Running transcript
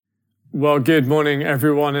Well, good morning,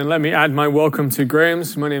 everyone, and let me add my welcome to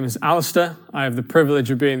Graham's. My name is Alistair. I have the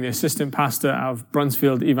privilege of being the assistant pastor of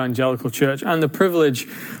Brunsfield Evangelical Church and the privilege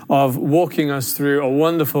of walking us through a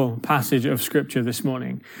wonderful passage of Scripture this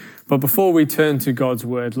morning. But before we turn to God's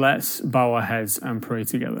Word, let's bow our heads and pray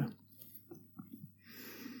together.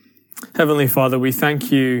 Heavenly Father, we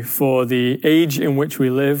thank you for the age in which we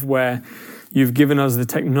live, where you've given us the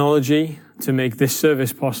technology to make this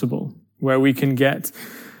service possible, where we can get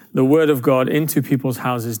the Word of God into people's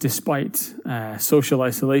houses despite social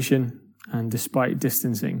isolation and despite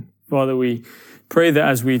distancing. Father, we pray that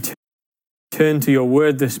as we turn to your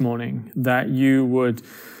Word this morning, that you would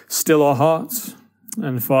still our hearts.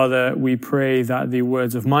 And Father, we pray that the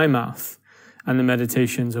words of my mouth and the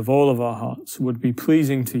meditations of all of our hearts would be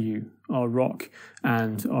pleasing to you, our rock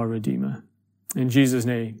and our Redeemer. In Jesus'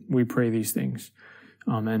 name, we pray these things.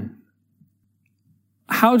 Amen.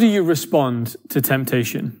 How do you respond to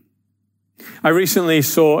temptation? I recently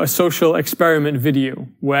saw a social experiment video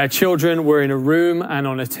where children were in a room and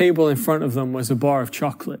on a table in front of them was a bar of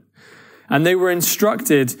chocolate. And they were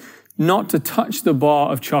instructed not to touch the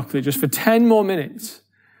bar of chocolate just for 10 more minutes.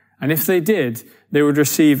 And if they did, they would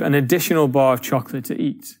receive an additional bar of chocolate to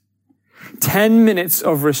eat. 10 minutes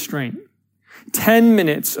of restraint, 10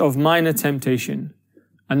 minutes of minor temptation,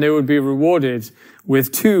 and they would be rewarded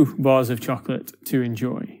with 2 bars of chocolate to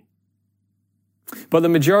enjoy. But the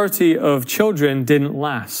majority of children didn't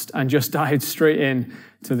last and just died straight in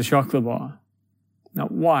to the chocolate bar. Now,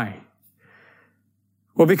 why?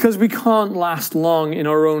 Well, because we can't last long in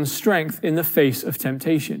our own strength in the face of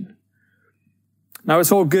temptation. Now,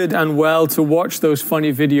 it's all good and well to watch those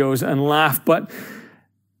funny videos and laugh, but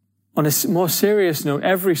on a more serious note,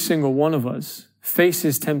 every single one of us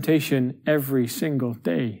faces temptation every single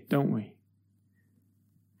day, don't we?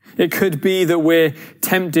 It could be that we're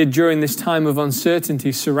tempted during this time of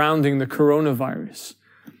uncertainty surrounding the coronavirus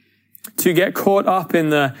to get caught up in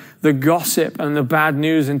the gossip and the bad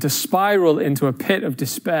news and to spiral into a pit of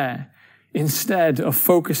despair instead of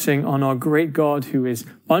focusing on our great God who is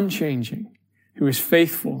unchanging, who is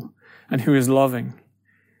faithful, and who is loving.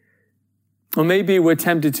 Or maybe we're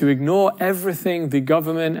tempted to ignore everything the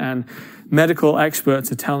government and medical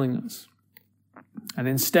experts are telling us. And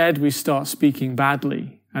instead we start speaking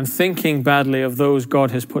badly and thinking badly of those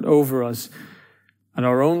God has put over us at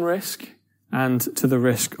our own risk and to the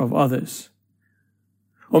risk of others.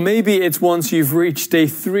 Or maybe it's once you've reached day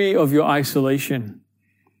 3 of your isolation.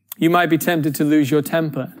 You might be tempted to lose your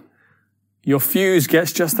temper. Your fuse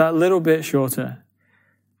gets just that little bit shorter.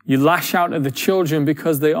 You lash out at the children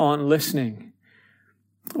because they aren't listening.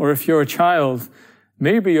 Or if you're a child,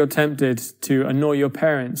 maybe you're tempted to annoy your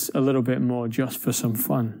parents a little bit more just for some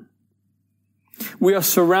fun. We are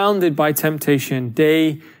surrounded by temptation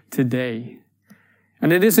day to day.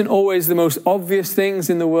 And it isn't always the most obvious things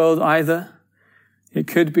in the world either. It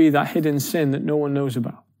could be that hidden sin that no one knows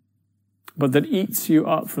about, but that eats you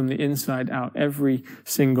up from the inside out every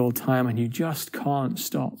single time and you just can't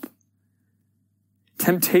stop.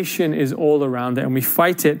 Temptation is all around it and we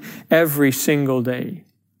fight it every single day.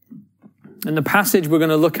 And the passage we're going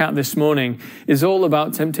to look at this morning is all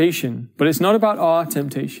about temptation, but it's not about our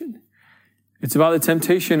temptation. It's about the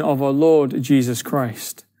temptation of our Lord Jesus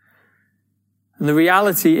Christ. And the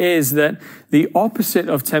reality is that the opposite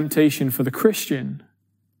of temptation for the Christian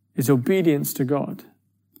is obedience to God.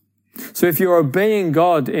 So if you're obeying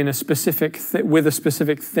God in a specific with a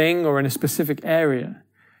specific thing or in a specific area,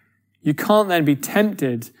 you can't then be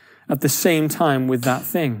tempted at the same time with that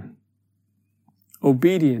thing.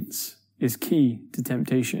 Obedience is key to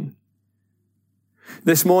temptation.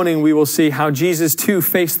 This morning we will see how Jesus too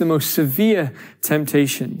faced the most severe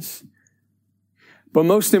temptations. But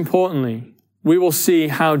most importantly, we will see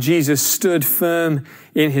how Jesus stood firm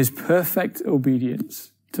in his perfect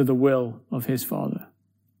obedience to the will of his Father.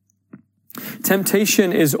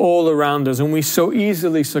 Temptation is all around us and we so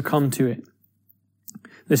easily succumb to it.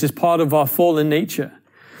 This is part of our fallen nature,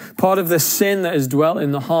 part of the sin that has dwelt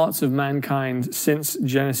in the hearts of mankind since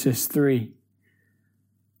Genesis 3.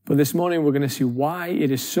 But this morning we're going to see why it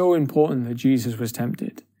is so important that Jesus was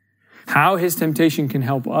tempted, how his temptation can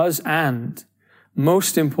help us, and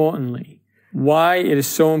most importantly, why it is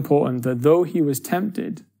so important that though he was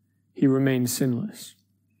tempted, he remained sinless.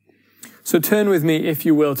 So turn with me, if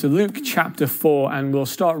you will, to Luke chapter 4, and we'll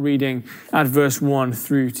start reading at verse 1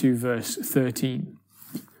 through to verse 13.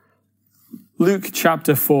 Luke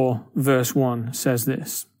chapter 4, verse 1 says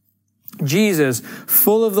this. Jesus,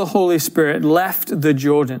 full of the Holy Spirit, left the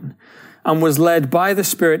Jordan and was led by the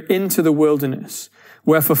Spirit into the wilderness,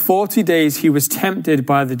 where for 40 days he was tempted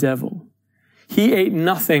by the devil. He ate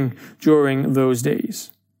nothing during those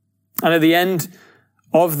days. and at the end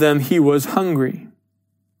of them he was hungry.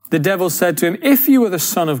 The devil said to him, "If you are the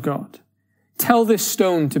Son of God, tell this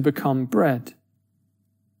stone to become bread."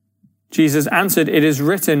 Jesus answered, "It is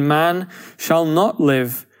written, man shall not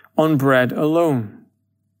live on bread alone."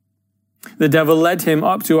 The devil led him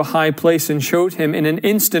up to a high place and showed him in an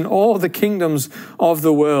instant all the kingdoms of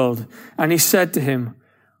the world. And he said to him,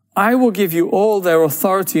 "I will give you all their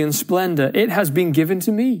authority and splendor. It has been given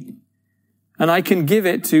to me, and I can give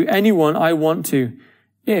it to anyone I want to.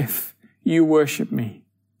 If you worship me,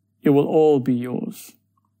 it will all be yours."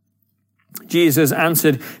 Jesus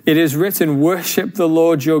answered, "It is written, worship the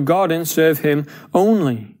Lord your God and serve him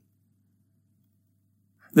only."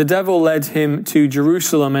 The devil led him to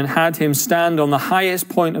Jerusalem and had him stand on the highest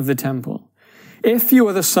point of the temple. "If you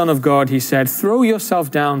are the Son of God," he said, "throw yourself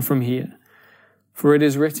down from here. For it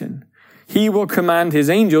is written, he will command his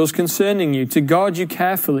angels concerning you to guard you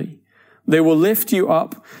carefully. They will lift you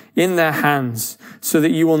up in their hands so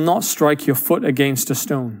that you will not strike your foot against a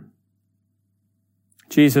stone."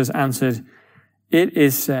 Jesus answered, "It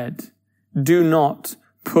is said, do not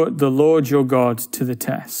put the Lord your God to the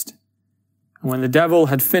test." And when the devil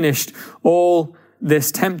had finished all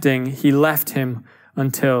this tempting, he left him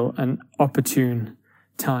until an opportune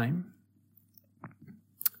time.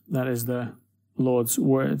 That is the Lord's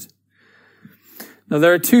word. Now,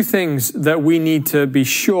 there are two things that we need to be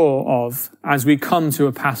sure of as we come to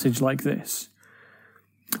a passage like this.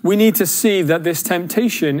 We need to see that this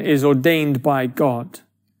temptation is ordained by God,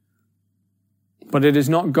 but it is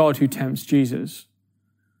not God who tempts Jesus.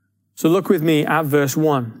 So look with me at verse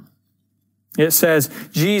 1. It says,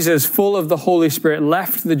 Jesus, full of the Holy Spirit,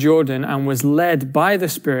 left the Jordan and was led by the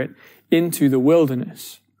Spirit into the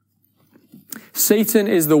wilderness. Satan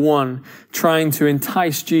is the one trying to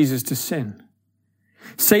entice Jesus to sin.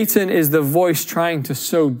 Satan is the voice trying to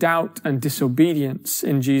sow doubt and disobedience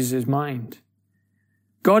in Jesus' mind.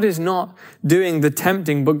 God is not doing the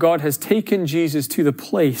tempting, but God has taken Jesus to the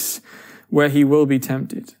place where he will be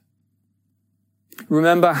tempted.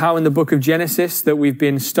 Remember how in the book of Genesis that we've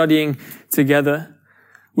been studying together,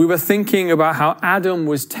 we were thinking about how Adam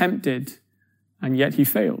was tempted and yet he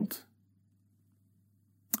failed.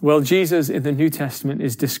 Well, Jesus in the New Testament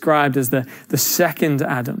is described as the second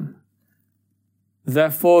Adam.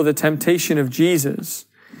 Therefore, the temptation of Jesus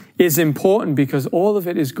is important because all of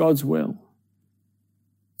it is God's will.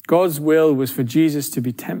 God's will was for Jesus to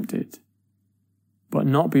be tempted, but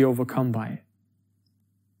not be overcome by it.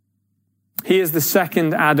 He is the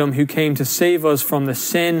second Adam who came to save us from the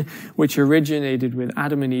sin which originated with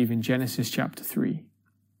Adam and Eve in Genesis chapter 3.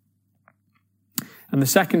 And the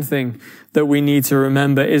second thing that we need to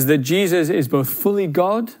remember is that Jesus is both fully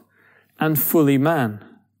God and fully man.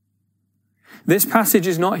 This passage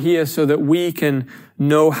is not here so that we can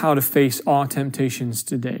know how to face our temptations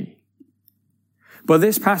today. But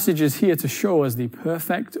this passage is here to show us the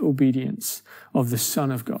perfect obedience of the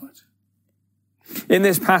Son of God. In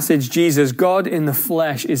this passage, Jesus, God in the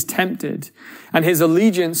flesh, is tempted, and his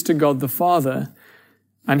allegiance to God the Father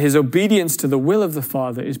and his obedience to the will of the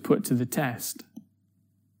Father is put to the test.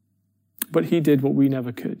 But he did what we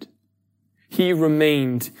never could. He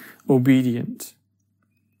remained obedient.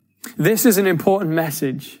 This is an important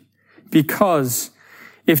message because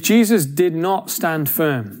if Jesus did not stand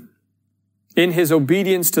firm in his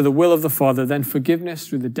obedience to the will of the Father, then forgiveness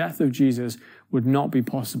through the death of Jesus would not be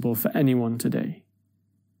possible for anyone today.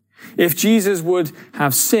 If Jesus would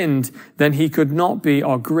have sinned, then he could not be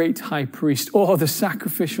our great high priest or the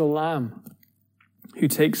sacrificial lamb who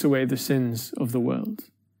takes away the sins of the world.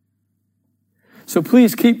 So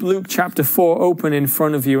please keep Luke chapter 4 open in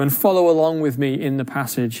front of you and follow along with me in the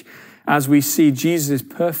passage as we see Jesus'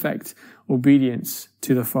 perfect obedience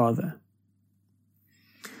to the Father.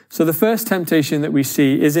 So the first temptation that we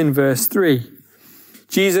see is in verse 3.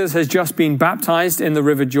 Jesus has just been baptized in the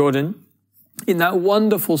River Jordan in that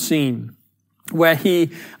wonderful scene where he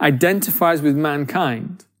identifies with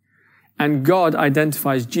mankind and God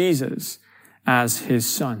identifies Jesus as his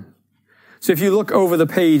son. So if you look over the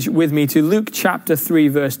page with me to Luke chapter 3,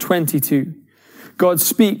 verse 22, God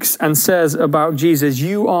speaks and says about Jesus,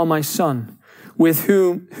 "You are my son, with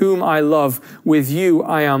whom I love. With you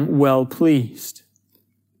I am well pleased."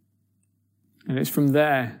 And it's from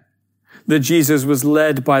there that Jesus was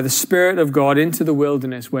led by the Spirit of God into the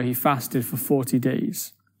wilderness where he fasted for 40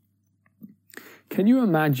 days. Can you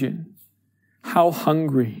imagine how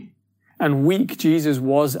hungry and weak Jesus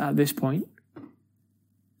was at this point?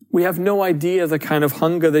 We have no idea the kind of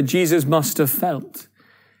hunger that Jesus must have felt.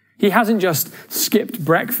 He hasn't just skipped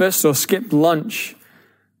breakfast or skipped lunch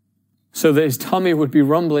so that his tummy would be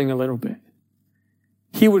rumbling a little bit.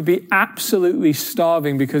 He would be absolutely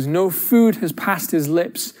starving because no food has passed his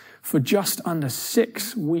lips for just under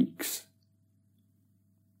 6 weeks.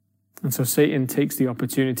 And so Satan takes the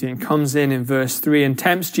opportunity and comes in verse 3 and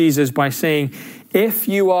tempts Jesus by saying, "If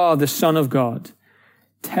you are the Son of God,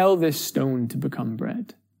 tell this stone to become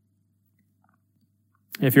bread."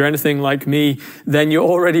 If you're anything like me, then you're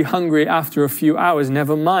already hungry after a few hours,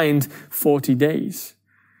 never mind 40 days.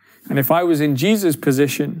 And if I was in Jesus'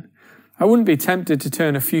 position, I wouldn't be tempted to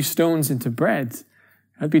turn a few stones into bread.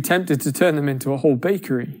 I'd be tempted to turn them into a whole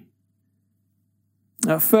bakery.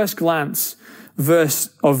 At first glance, verse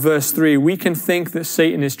 3, we can think that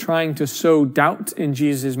Satan is trying to sow doubt in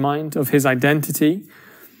Jesus' mind of his identity.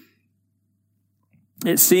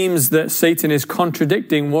 It seems that Satan is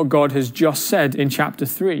contradicting what God has just said in chapter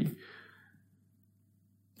 3.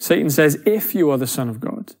 Satan says, "If you are the Son of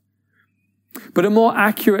God." But a more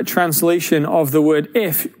accurate translation of the word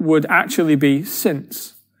 "if" would actually be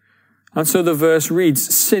 "since." And so the verse reads,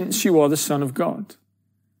 "Since you are the Son of God."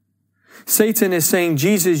 Satan is saying,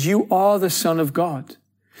 Jesus, you are the Son of God.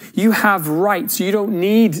 You have rights. You don't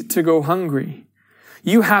need to go hungry.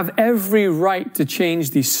 You have every right to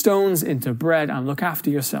change these stones into bread and look after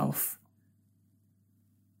yourself.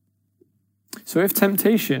 So if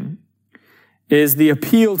temptation is the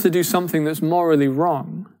appeal to do something that's morally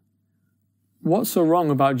wrong, what's so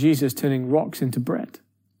wrong about Jesus turning rocks into bread?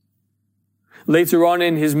 Later on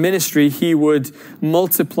in his ministry, he would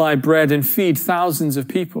multiply bread and feed thousands of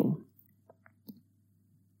people.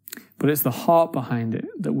 But it's the heart behind it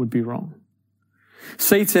that would be wrong.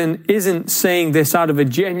 Satan isn't saying this out of a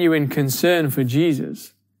genuine concern for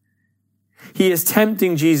Jesus. He is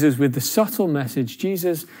tempting Jesus with the subtle message,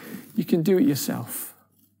 Jesus, you can do it yourself.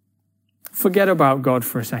 Forget about God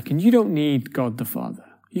for a second. You don't need God the Father.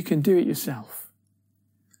 You can do it yourself.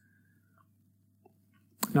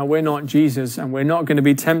 Now, we're not Jesus, and we're not going to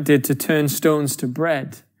be tempted to turn stones to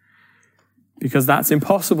bread because that's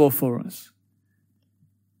impossible for us.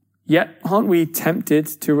 Yet, aren't we tempted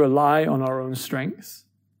to rely on our own strengths?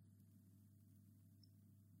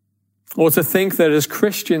 Or to think that as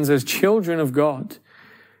Christians, as children of God,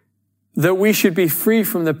 that we should be free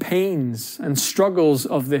from the pains and struggles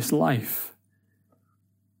of this life.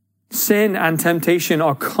 Sin and temptation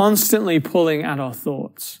are constantly pulling at our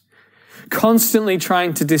thoughts, constantly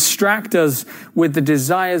trying to distract us with the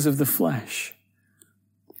desires of the flesh,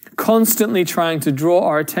 constantly trying to draw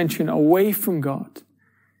our attention away from God,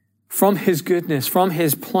 from his goodness, from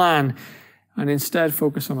his plan, and instead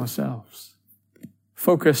focus on ourselves.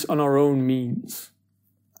 Focus on our own means.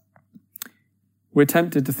 We're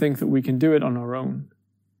tempted to think that we can do it on our own,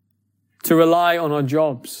 to rely on our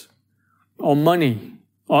jobs, our money,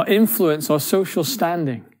 our influence, our social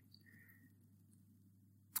standing.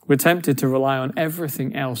 We're tempted to rely on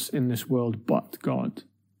everything else in this world but God.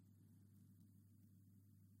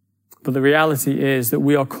 But the reality is that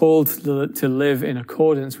we are called to live in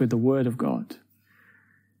accordance with the Word of God,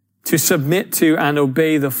 to submit to and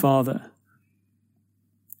obey the Father.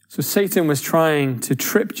 So Satan was trying to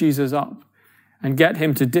trip Jesus up and get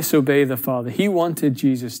him to disobey the Father. He wanted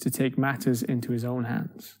Jesus to take matters into his own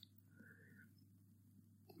hands.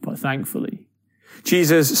 But thankfully,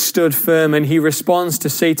 Jesus stood firm and he responds to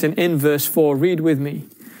Satan in verse 4. Read with me.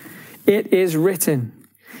 It is written,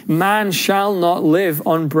 man shall not live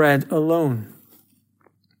on bread alone.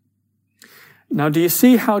 Now, do you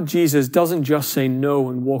see how Jesus doesn't just say no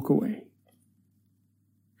and walk away?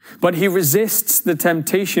 But he resists the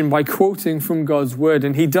temptation by quoting from God's word,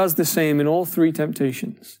 and he does the same in all three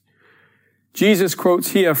temptations. Jesus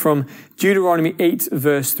quotes here from Deuteronomy 8,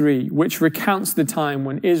 verse 3, which recounts the time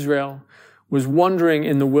when Israel was wandering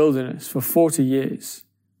in the wilderness for 40 years,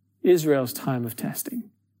 Israel's time of testing.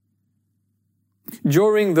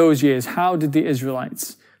 During those years, how did the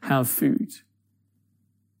Israelites have food?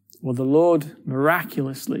 Well, the Lord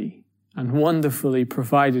miraculously and wonderfully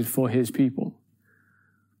provided for his people.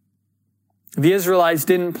 The Israelites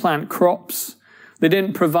didn't plant crops. They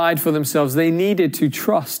didn't provide for themselves. They needed to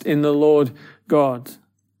trust in the Lord God,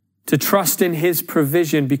 to trust in his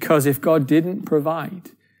provision, because if God didn't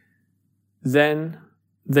provide, then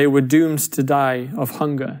they were doomed to die of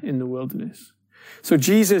hunger in the wilderness. So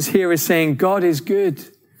Jesus here is saying God is good.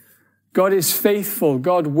 God is faithful.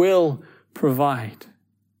 God will provide.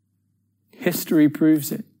 History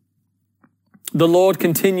proves it. The Lord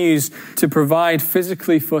continues to provide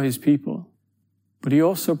physically for his people, but he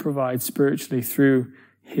also provides spiritually through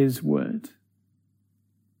his word.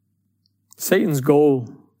 Satan's goal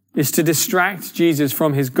is to distract Jesus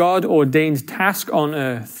from his God-ordained task on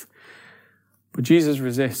earth. But Jesus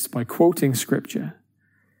resists by quoting scripture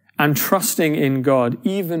and trusting in God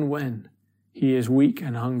even when he is weak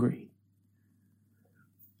and hungry.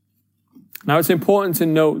 Now it's important to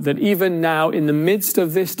note that even now, in the midst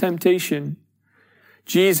of this temptation,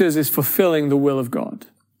 Jesus is fulfilling the will of God.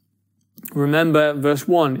 Remember verse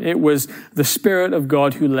 1, it was the Spirit of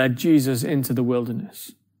God who led Jesus into the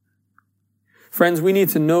wilderness. Friends, we need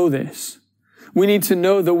to know this. We need to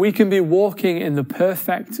know that we can be walking in the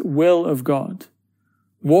perfect will of God,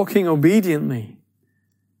 walking obediently,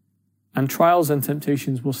 and trials and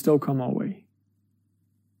temptations will still come our way.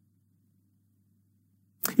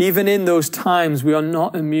 Even in those times, we are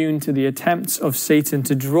not immune to the attempts of Satan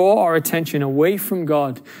to draw our attention away from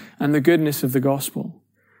God and the goodness of the gospel.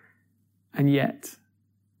 And yet,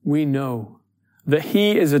 we know that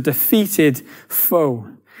he is a defeated foe.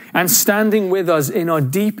 And standing with us in our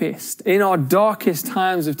deepest, in our darkest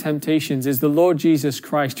times of temptations is the Lord Jesus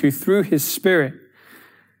Christ, who through his Spirit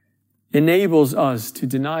enables us to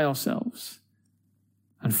deny ourselves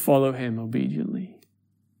and follow him obediently.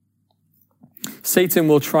 Satan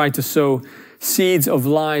will try to sow seeds of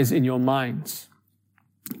lies in your minds,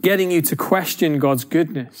 getting you to question God's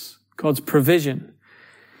goodness, God's provision,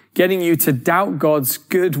 getting you to doubt God's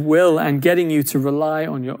good will, and getting you to rely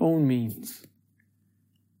on your own means.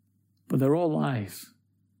 But they're all lies.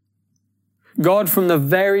 God, from the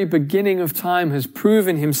very beginning of time, has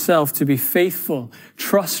proven himself to be faithful,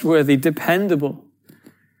 trustworthy, dependable.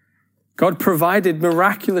 God provided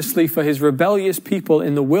miraculously for his rebellious people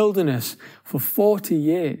in the wilderness for 40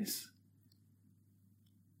 years.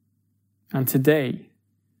 And today,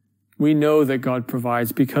 we know that God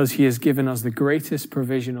provides because he has given us the greatest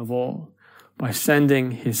provision of all by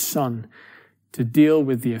sending his Son to deal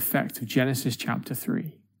with the effect of Genesis chapter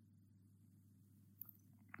 3.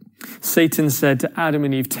 Satan said to Adam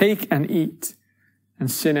and Eve, "Take and eat,"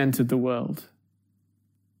 and sin entered the world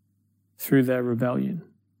through their rebellion.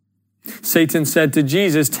 Satan said to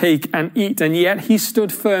Jesus, "Take and eat," and yet he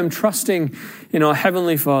stood firm, trusting in our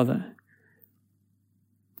Heavenly Father.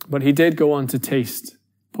 But he did go on to taste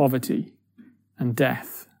poverty and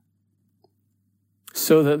death,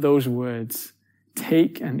 so that those words,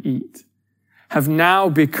 "take and eat," have now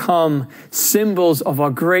become symbols of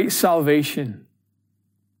our great salvation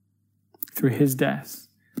through his death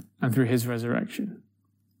and through his resurrection.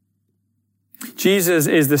 Jesus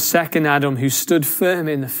is the second Adam who stood firm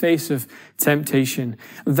in the face of temptation.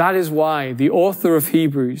 That is why the author of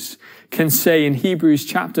Hebrews can say in Hebrews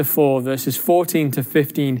chapter 4, verses 14 to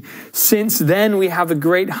 15, "Since then we have a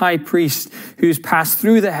great high priest who's passed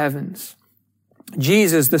through the heavens,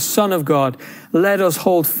 Jesus, the Son of God, let us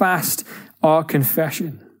hold fast our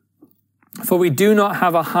confession. For we do not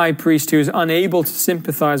have a high priest who is unable to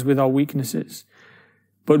sympathize with our weaknesses,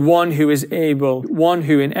 but one who is able, one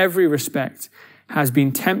who in every respect has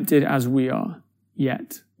been tempted as we are,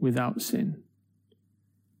 yet without sin."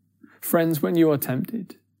 Friends, when you are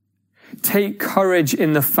tempted, take courage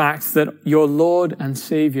in the fact that your Lord and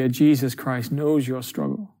Savior, Jesus Christ, knows your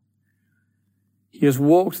struggle. He has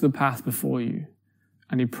walked the path before you,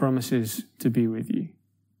 and he promises to be with you.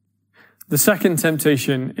 The second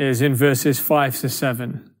temptation is in verses 5 to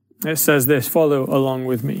 7. It says this, follow along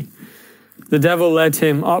with me. "The devil led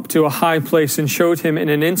him up to a high place and showed him in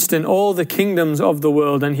an instant all the kingdoms of the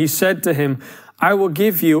world. And he said to him, I will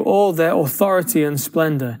give you all their authority and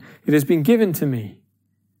splendor. It has been given to me.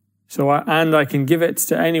 And I can give it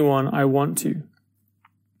to anyone I want to."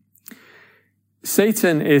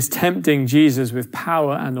 Satan is tempting Jesus with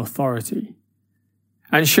power and authority,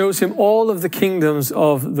 and shows him all of the kingdoms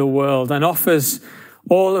of the world and offers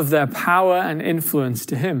all of their power and influence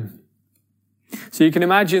to him. So you can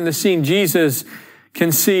imagine the scene. Jesus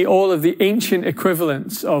can see all of the ancient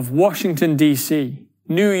equivalents of Washington, D.C.,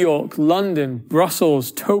 New York, London,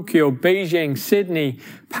 Brussels, Tokyo, Beijing, Sydney,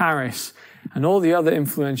 Paris, and all the other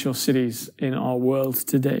influential cities in our world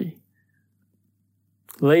today,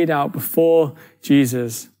 laid out before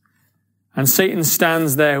Jesus. And Satan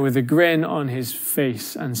stands there with a grin on his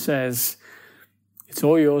face and says, "It's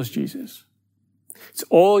all yours, Jesus. It's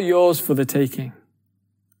all yours for the taking."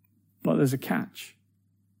 But there's a catch.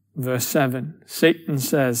 Verse 7, Satan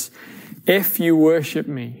says, "If you worship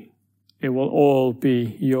me, it will all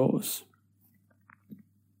be yours."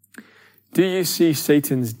 Do you see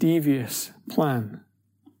Satan's devious plan?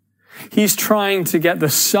 He's trying to get the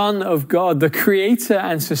Son of God, the creator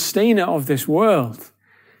and sustainer of this world,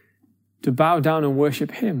 to bow down and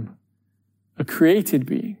worship him, a created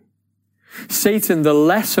being. Satan, the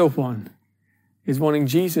lesser one, is wanting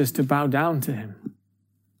Jesus to bow down to him.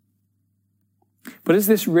 But is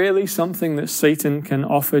this really something that Satan can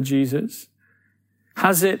offer Jesus?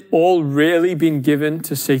 Has it all really been given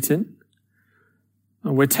to Satan?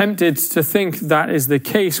 And we're tempted to think that is the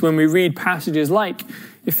case when we read passages like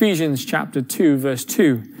Ephesians chapter 2, verse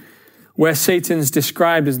 2, where Satan's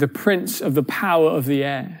described as the prince of the power of the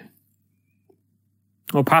air.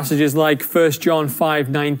 Or passages like 1 John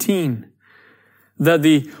 5:19, that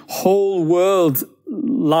the whole world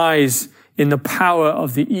lies in the power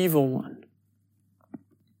of the evil one.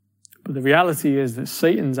 But the reality is that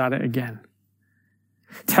Satan's at it again,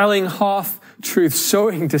 telling half-truths,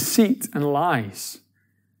 sowing deceit and lies.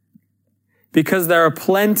 Because there are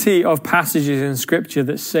plenty of passages in Scripture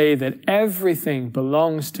that say that everything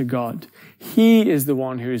belongs to God. He is the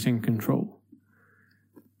one who is in control.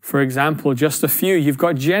 For example, just a few. You've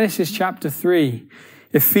got Genesis chapter 3,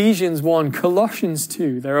 Ephesians 1, Colossians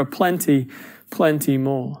 2. There are plenty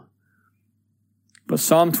more. But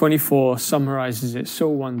Psalm 24 summarizes it so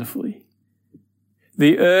wonderfully.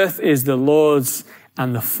 The earth is the Lord's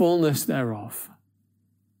and the fullness thereof,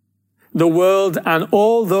 the world and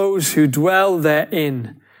all those who dwell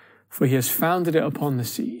therein, for he has founded it upon the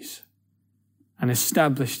seas and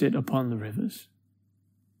established it upon the rivers.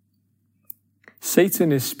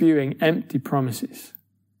 Satan is spewing empty promises.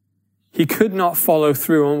 He could not follow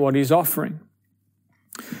through on what he's offering.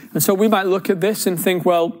 And so we might look at this and think,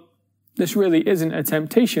 well, this really isn't a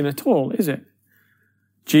temptation at all, is it?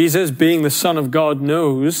 Jesus, being the Son of God,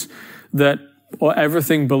 knows that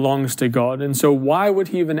everything belongs to God. And so why would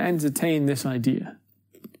he even entertain this idea?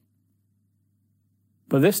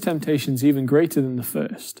 But this temptation is even greater than the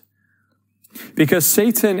first. Because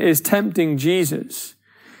Satan is tempting Jesus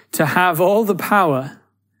to have all the power,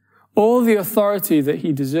 all the authority that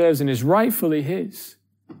he deserves and is rightfully his,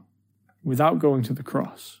 without going to the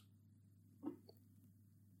cross.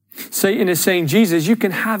 Satan is saying, Jesus, you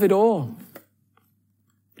can have it all.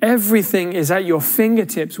 Everything is at your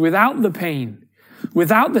fingertips without the pain,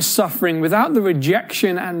 without the suffering, without the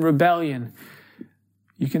rejection and rebellion.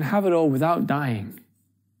 You can have it all without dying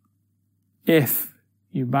if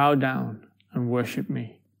you bow down and worship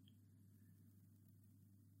me.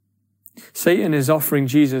 Satan is offering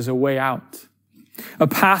Jesus a way out, a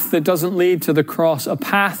path that doesn't lead to the cross, a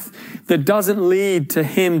path that doesn't lead to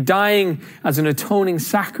him dying as an atoning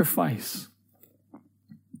sacrifice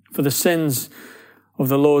for the sins of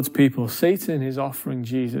the Lord's people. Satan is offering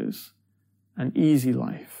Jesus an easy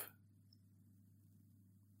life.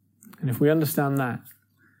 And if we understand that,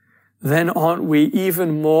 then aren't we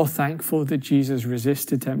even more thankful that Jesus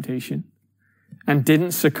resisted temptation and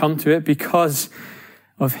didn't succumb to it because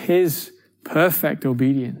of his perfect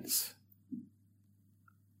obedience?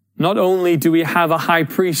 Not only do we have a high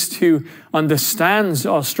priest who understands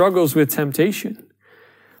our struggles with temptation,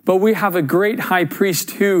 but we have a great high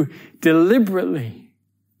priest who deliberately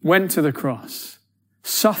went to the cross,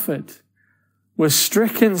 suffered, was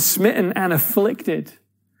stricken, smitten, and afflicted,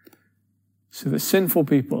 so that sinful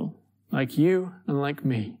people like you and like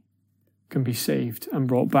me can be saved and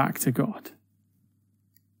brought back to God.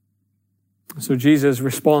 So Jesus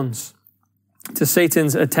responds to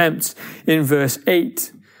Satan's attempts in verse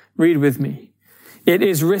 8. Read with me. It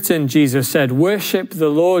is written, Jesus said, worship the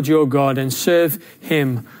Lord your God and serve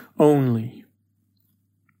him only.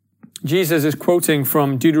 Jesus is quoting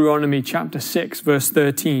from Deuteronomy chapter 6, verse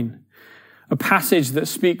 13, a passage that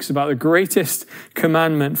speaks about the greatest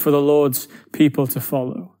commandment for the Lord's people to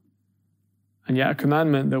follow, and yet a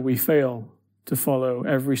commandment that we fail to follow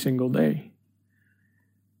every single day.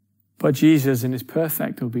 But Jesus, in his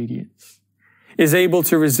perfect obedience, is able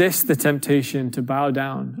to resist the temptation to bow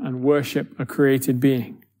down and worship a created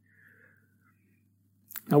being.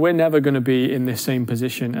 Now, we're never going to be in this same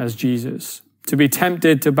position as Jesus, to be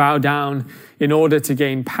tempted to bow down in order to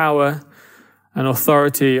gain power and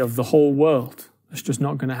authority of the whole world. It's just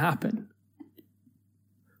not going to happen.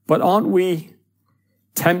 But aren't we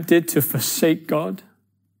tempted to forsake God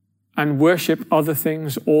and worship other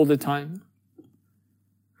things all the time?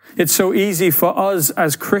 It's so easy for us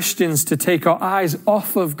as Christians to take our eyes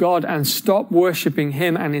off of God and stop worshiping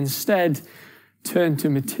him and instead turn to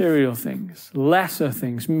material things, lesser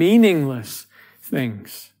things, meaningless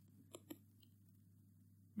things.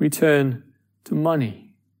 We turn to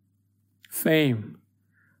money, fame,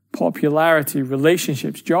 popularity,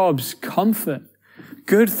 relationships, jobs, comfort,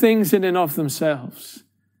 good things in and of themselves,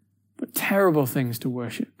 but terrible things to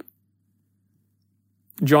worship.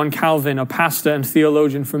 John Calvin, a pastor and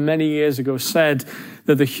theologian from many years ago, said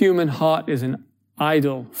that the human heart is an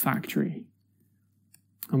idol factory.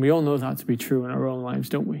 And we all know that to be true in our own lives,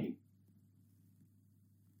 don't we?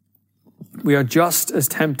 We are just as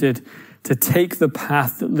tempted to take the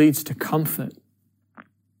path that leads to comfort,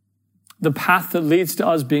 the path that leads to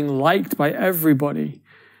us being liked by everybody,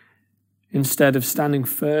 instead of standing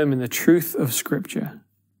firm in the truth of Scripture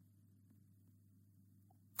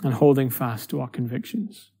and holding fast to our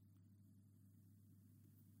convictions.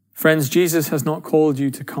 Friends, Jesus has not called you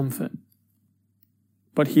to comfort,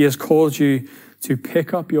 but he has called you to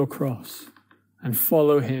pick up your cross and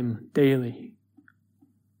follow him daily.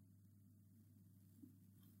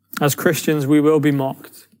 As Christians, we will be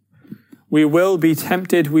mocked. We will be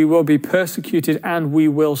tempted, we will be persecuted, and we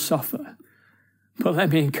will suffer. But let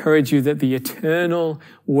me encourage you that the eternal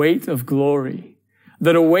weight of glory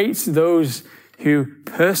that awaits those who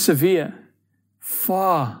persevere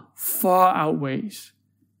far, far outweighs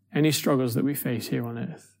any struggles that we face here on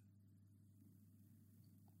earth.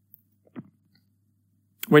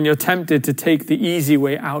 When you're tempted to take the easy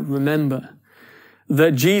way out, remember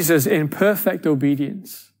that Jesus, in perfect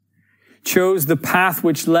obedience, chose the path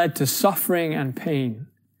which led to suffering and pain,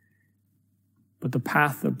 but the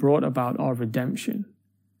path that brought about our redemption.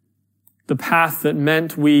 The path that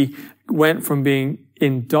meant we went from being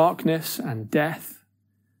in darkness and death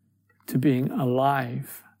to being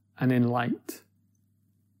alive and in light.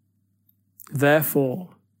 Therefore,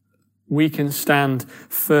 we can stand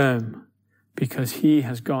firm because he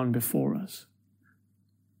has gone before us.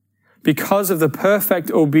 Because of the perfect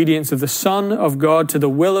obedience of the Son of God to the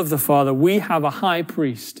will of the Father, we have a high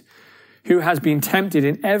priest who has been tempted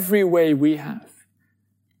in every way we have,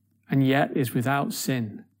 and yet is without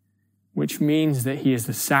sin, which means that he is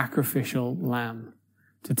the sacrificial lamb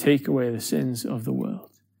to take away the sins of the world.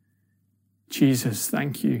 Jesus,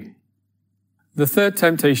 thank you. The third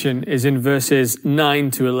temptation is in verses 9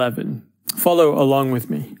 to 11. Follow along with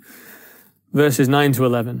me. Verses 9 to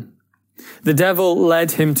 11. The devil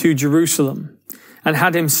led him to Jerusalem and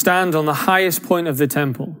had him stand on the highest point of the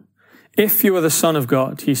temple. If you are the Son of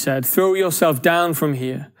God, he said, throw yourself down from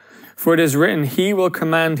here, for it is written, he will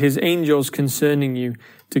command his angels concerning you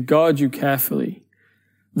to guard you carefully.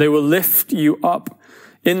 They will lift you up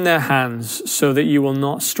in their hands so that you will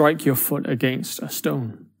not strike your foot against a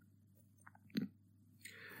stone.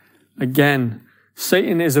 Again,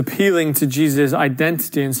 Satan is appealing to Jesus'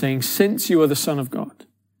 identity and saying, since you are the Son of God.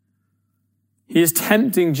 He is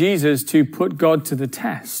tempting Jesus to put God to the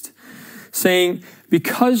test, saying,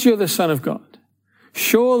 because you're the Son of God,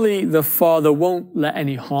 surely the Father won't let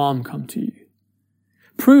any harm come to you.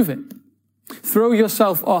 Prove it. Throw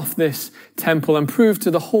yourself off this temple and prove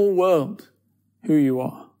to the whole world who you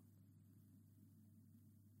are.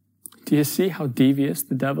 Do you see how devious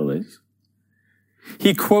the devil is?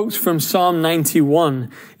 He quotes from Psalm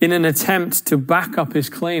 91 in an attempt to back up his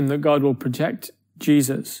claim that God will protect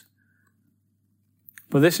Jesus.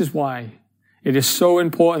 But this is why it is so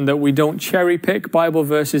important that we don't cherry pick Bible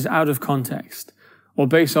verses out of context or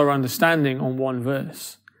base our understanding on one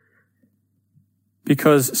verse.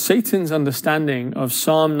 Because Satan's understanding of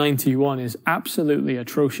Psalm 91 is absolutely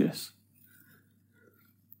atrocious.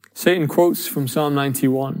 Satan quotes from Psalm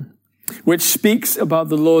 91, which speaks about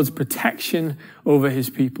the Lord's protection over his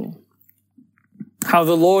people. How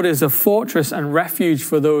the Lord is a fortress and refuge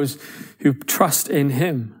for those who trust in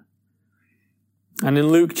him. And in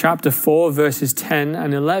Luke chapter 4, verses 10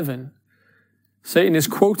 and 11, Satan is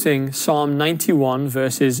quoting Psalm 91,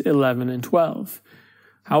 verses 11 and 12.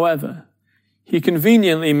 However, he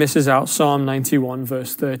conveniently misses out Psalm 91,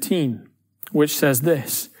 verse 13, which says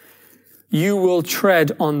this, you will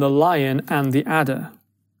tread on the lion and the adder.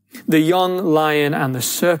 The young lion and the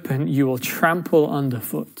serpent you will trample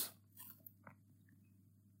underfoot.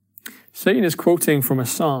 Satan is quoting from a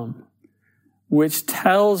psalm which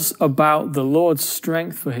tells about the Lord's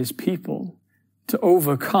strength for his people to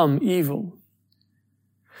overcome evil.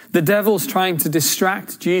 The devil's trying to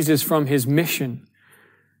distract Jesus from his mission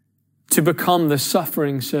to become the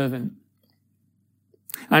suffering servant.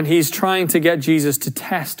 And he's trying to get Jesus to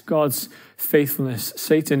test God's faithfulness.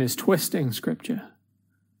 Satan is twisting Scripture.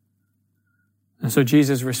 And so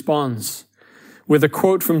Jesus responds with a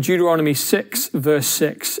quote from Deuteronomy 6, verse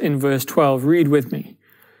 6 in verse 12. Read with me.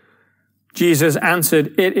 Jesus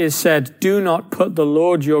answered, it is said, do not put the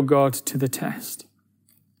Lord your God to the test.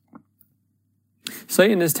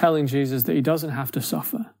 Satan is telling Jesus that he doesn't have to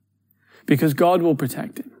suffer because God will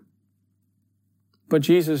protect him. But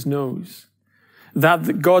Jesus knows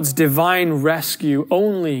that God's divine rescue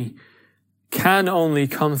can only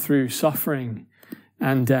come through suffering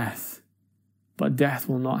and death. But death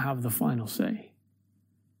will not have the final say.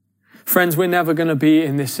 Friends, we're never going to be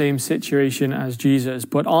in the same situation as Jesus,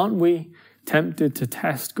 but aren't we tempted to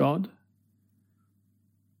test God?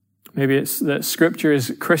 Maybe it's that Scripture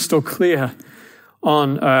is crystal clear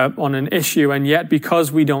on an issue, and yet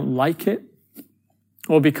because we don't like it,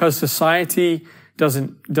 or because society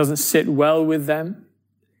doesn't sit well with them,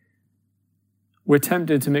 we're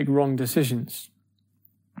tempted to make wrong decisions.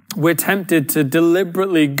 We're tempted to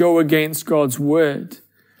deliberately go against God's word.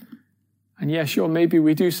 And yeah, sure, maybe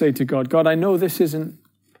we do say to God, God, I know this isn't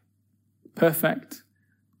perfect,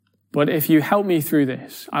 but if you help me through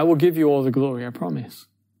this, I will give you all the glory, I promise.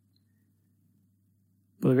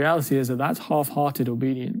 But the reality is that that's half-hearted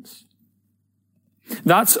obedience.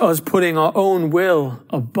 That's us putting our own will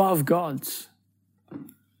above God's.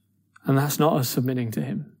 And that's not us submitting to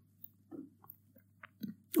him.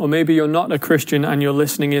 Or maybe you're not a Christian and you're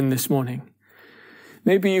listening in this morning.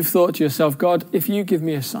 Maybe you've thought to yourself, God, if you give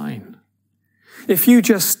me a sign, if you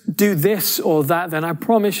just do this or that, then I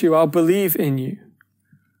promise you I'll believe in you.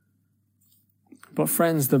 But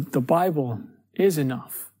friends, the Bible is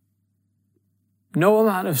enough. No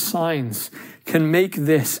amount of signs can make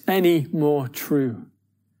this any more true.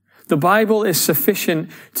 The Bible is sufficient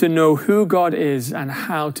to know who God is and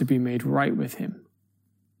how to be made right with him.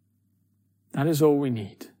 That is all we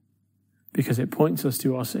need, because it points us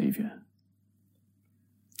to our Savior.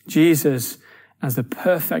 Jesus, as the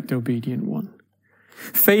perfect obedient one,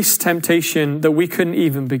 faced temptation that we couldn't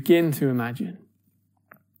even begin to imagine.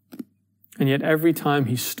 And yet every time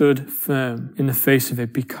he stood firm in the face of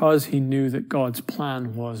it because he knew that God's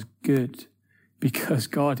plan was good, because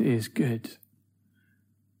God is good.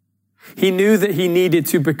 He knew that he needed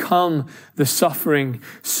to become the suffering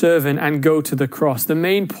servant and go to the cross. The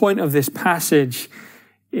main point of this passage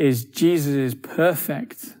is Jesus'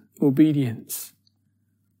 perfect obedience.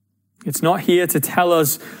 It's not here to tell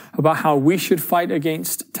us about how we should fight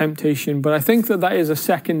against temptation, but I think that is a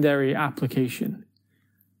secondary application.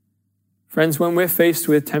 Friends, when we're faced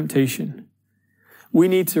with temptation, we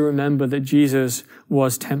need to remember that Jesus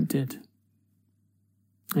was tempted.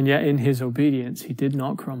 And yet in his obedience, he did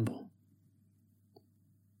not crumble.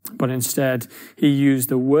 But instead, he used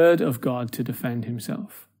the word of God to defend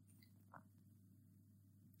himself.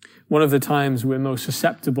 One of the times we're most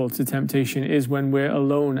susceptible to temptation is when we're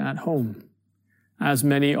alone at home, as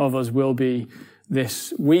many of us will be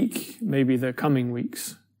this week, maybe the coming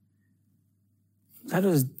weeks. Let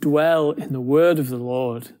us dwell in the word of the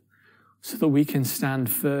Lord so that we can stand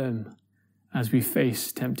firm as we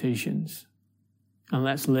face temptations. And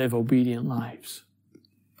let's live obedient lives.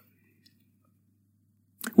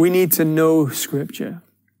 We need to know Scripture.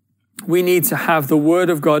 We need to have the Word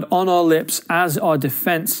of God on our lips as our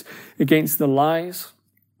defense against the lies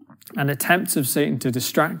and attempts of Satan to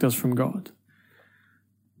distract us from God.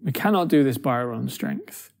 We cannot do this by our own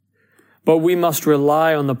strength, but we must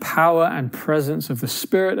rely on the power and presence of the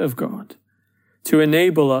Spirit of God to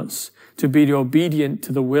enable us to be obedient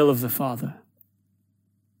to the will of the Father.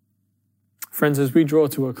 Friends, as we draw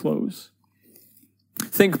to a close,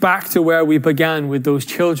 think back to where we began with those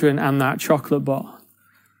children and that chocolate bar.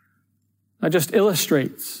 That just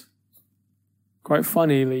illustrates, quite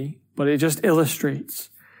funnily, but it just illustrates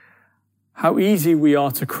how easy we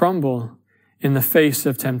are to crumble in the face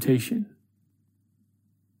of temptation.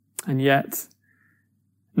 And yet,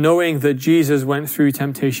 knowing that Jesus went through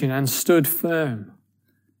temptation and stood firm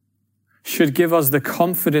should give us the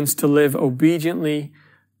confidence to live obediently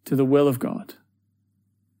to the will of God.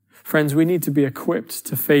 Friends, we need to be equipped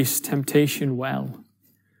to face temptation well.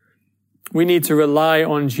 We need to rely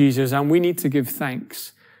on Jesus, and we need to give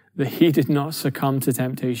thanks that he did not succumb to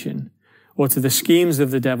temptation or to the schemes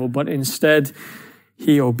of the devil, but instead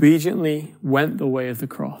he obediently went the way of the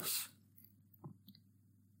cross.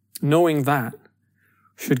 Knowing that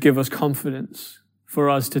should give us confidence for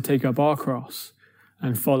us to take up our cross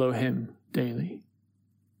and follow him daily.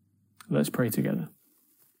 Let's pray together.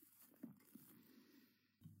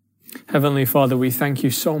 Heavenly Father, we thank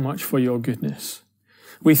you so much for your goodness.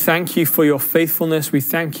 We thank you for your faithfulness. We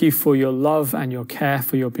thank you for your love and your care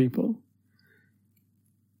for your people.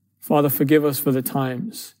 Father, forgive us for the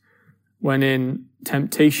times when in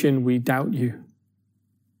temptation we doubt you.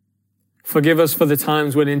 Forgive us for the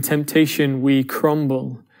times when in temptation we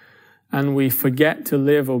crumble and we forget to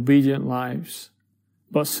live obedient lives,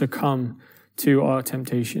 but succumb to our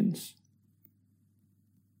temptations.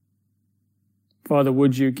 Father,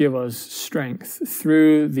 would you give us strength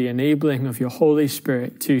through the enabling of your Holy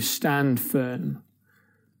Spirit to stand firm.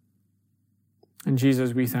 And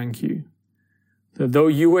Jesus, we thank you that though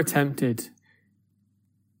you were tempted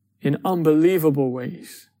in unbelievable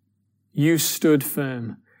ways, you stood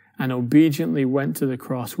firm and obediently went to the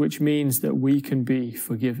cross, which means that we can be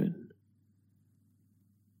forgiven.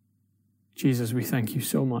 Jesus, we thank you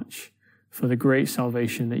so much for the great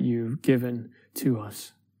salvation that you've given to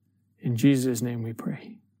us. In Jesus' name we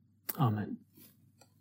pray. Amen.